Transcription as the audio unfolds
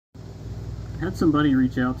had somebody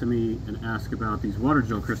reach out to me and ask about these water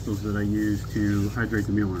gel crystals that I use to hydrate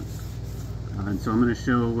the mealworms. And so I'm going to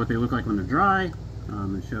show what they look like when they're dry,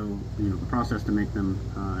 and show the process to make them,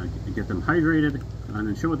 get them hydrated, and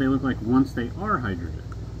then show what they look like once they are hydrated.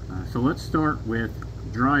 So let's start with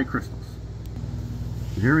dry crystals.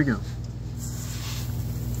 Here we go.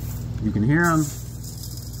 You can hear them.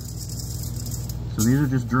 So these are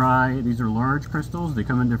just dry. These are large crystals. They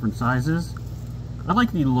come in different sizes. I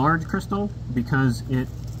like the large crystal because it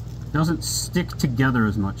doesn't stick together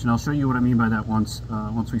as much, and I'll show you what I mean by that once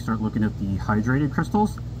we start looking at the hydrated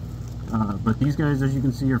crystals. But these guys, as you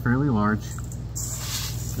can see, are fairly large,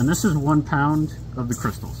 and this is 1 pound of the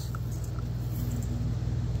crystals.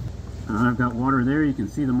 I've got water there. You can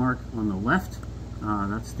see the mark on the left.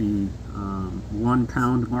 That's the 1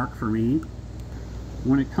 pound mark for me.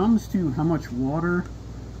 When it comes to how much water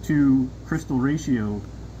to crystal ratio,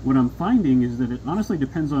 what I'm finding is that it honestly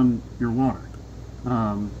depends on your water.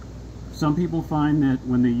 Some people find that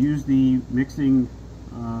when they use the mixing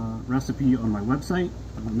recipe on my website,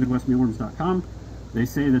 MidwestMealworms.com, they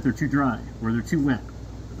say that they're too dry or they're too wet.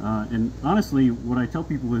 And honestly, what I tell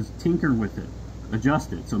people is tinker with it,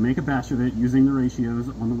 adjust it. So make a batch of it using the ratios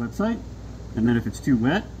on the website, and then if it's too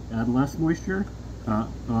wet, add less moisture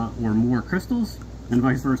or more crystals, and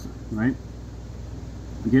vice versa, right?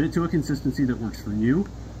 Get it to a consistency that works for you.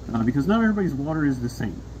 Because not everybody's water is the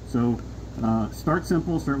same. So start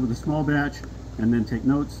simple, start with a small batch, and then take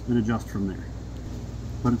notes and adjust from there.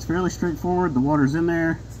 But it's fairly straightforward. The water's in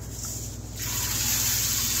there.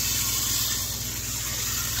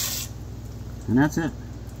 And that's it.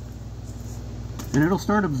 And it'll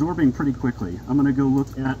start absorbing pretty quickly. I'm going to go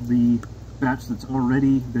look at the batch that's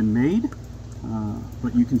already been made.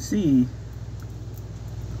 But you can see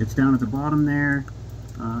it's down at the bottom there.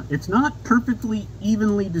 It's not perfectly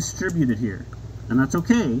evenly distributed here, and that's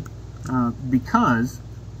okay, because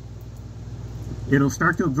it'll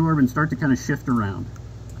start to absorb and start to kind of shift around.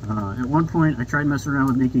 At one point I tried messing around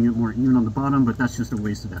with making it more even on the bottom, but that's just a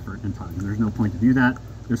waste of effort and time. There's no point to do that.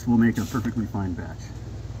 This will make a perfectly fine batch.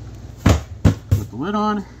 Put the lid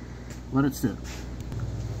on, let it sit.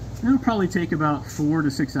 It'll probably take about 4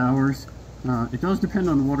 to 6 hours. It does depend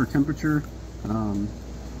on the water temperature.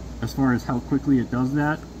 As far as how quickly it does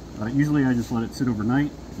that. Usually I just let it sit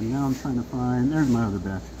overnight, and now I'm trying to find, there's my other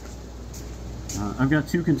batch. I've got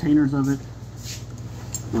 2 containers of it.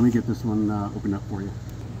 Let me get this one opened up for you.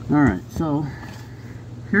 Alright, so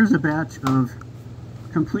here's a batch of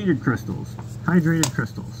completed crystals, hydrated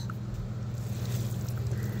crystals.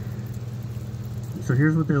 So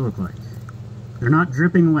here's what they look like. They're not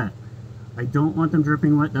dripping wet. I don't want them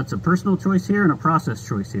dripping wet. That's a personal choice here and a process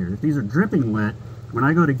choice here. If these are dripping wet, when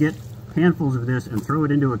I go to get handfuls of this and throw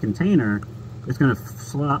it into a container, it's going to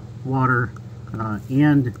slop water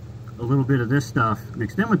and a little bit of this stuff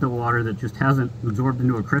mixed in with the water that just hasn't absorbed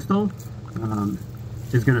into a crystal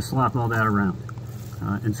is going to slop all that around.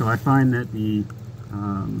 And so I find that the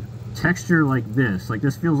texture like this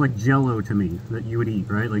feels like Jell-O to me that you would eat,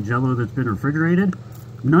 right? Like Jell-O that's been refrigerated.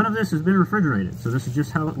 None of this has been refrigerated, so this is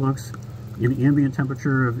just how it looks in the ambient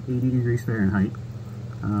temperature of 80 degrees Fahrenheit.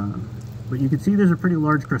 But you can see these are pretty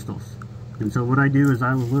large crystals. And so what I do is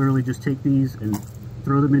I will literally just take these and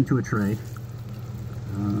throw them into a tray.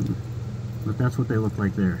 But that's what they look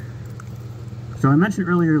like there. So I mentioned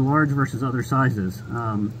earlier large versus other sizes.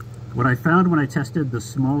 What I found when I tested the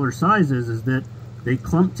smaller sizes is that they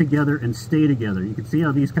clump together and stay together. You can see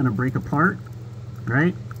how these kind of break apart,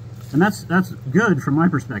 right? And that's good from my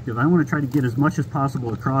perspective. I want to try to get as much as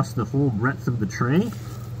possible across the whole breadth of the tray.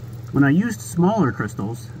 When I used smaller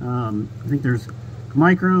crystals, I think there's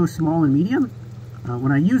micro, small, and medium.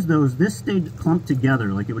 When I used those, this stayed clumped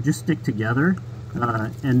together, like it would just stick together,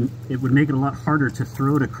 and it would make it a lot harder to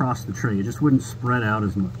throw it across the tray. It just wouldn't spread out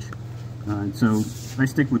as much. And so I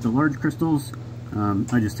stick with the large crystals.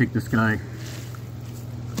 I just take this guy,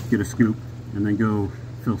 get a scoop, and then go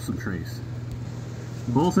fill some trays.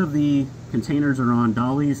 Both of the containers are on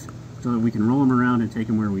dollies so that we can roll them around and take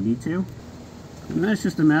them where we need to. And then it's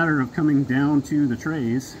just a matter of coming down to the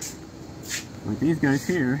trays, like these guys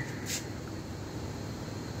here.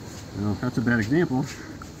 Well, that's a bad example,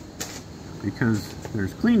 because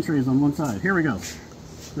there's clean trays on one side. Here we go.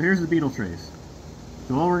 So here's the Beetle trays.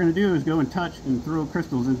 So all we're going to do is go and touch and throw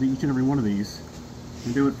crystals into each and every one of these,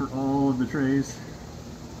 and do it for all of the trays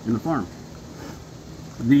in the farm.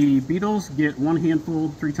 The beetles get 1 handful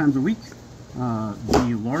 3 times a week.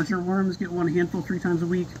 The larger worms get 1 handful 3 times a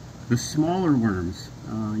week. The smaller worms,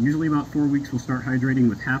 usually about 4 weeks, we'll start hydrating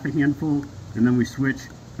with half a handful, and then we switch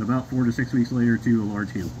about 4 to 6 weeks later to a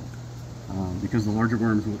large handful, because the larger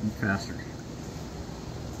worms will eat faster.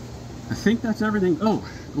 I think that's everything. Oh,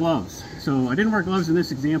 gloves. So I didn't wear gloves in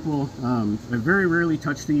this example. I very rarely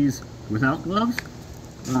touch these without gloves.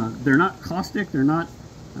 They're not caustic. They're not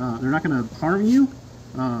going to harm you.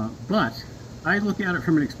 But I look at it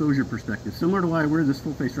from an exposure perspective. Similar to why I wear this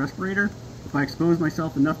full face respirator. If I expose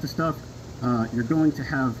myself enough to stuff, you're going to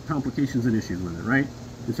have complications and issues with it, right?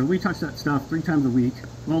 And so we touch that stuff 3 times a week,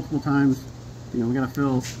 multiple times. You know, we got to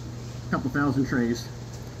fill a couple thousand trays.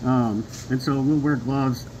 And so we'll wear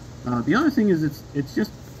gloves. The other thing is it's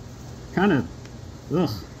just kind of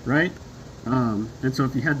ugh, right? And so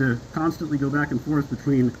if you had to constantly go back and forth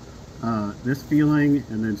between this feeling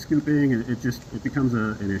and then scooping, it becomes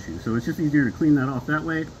an issue. So it's just easier to clean that off that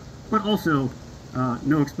way. But also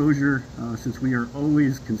no exposure, since we are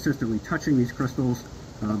always consistently touching these crystals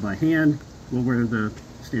by hand. We'll wear the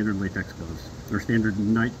standard latex gloves or standard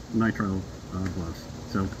nitrile gloves.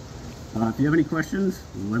 So if you have any questions,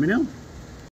 let me know.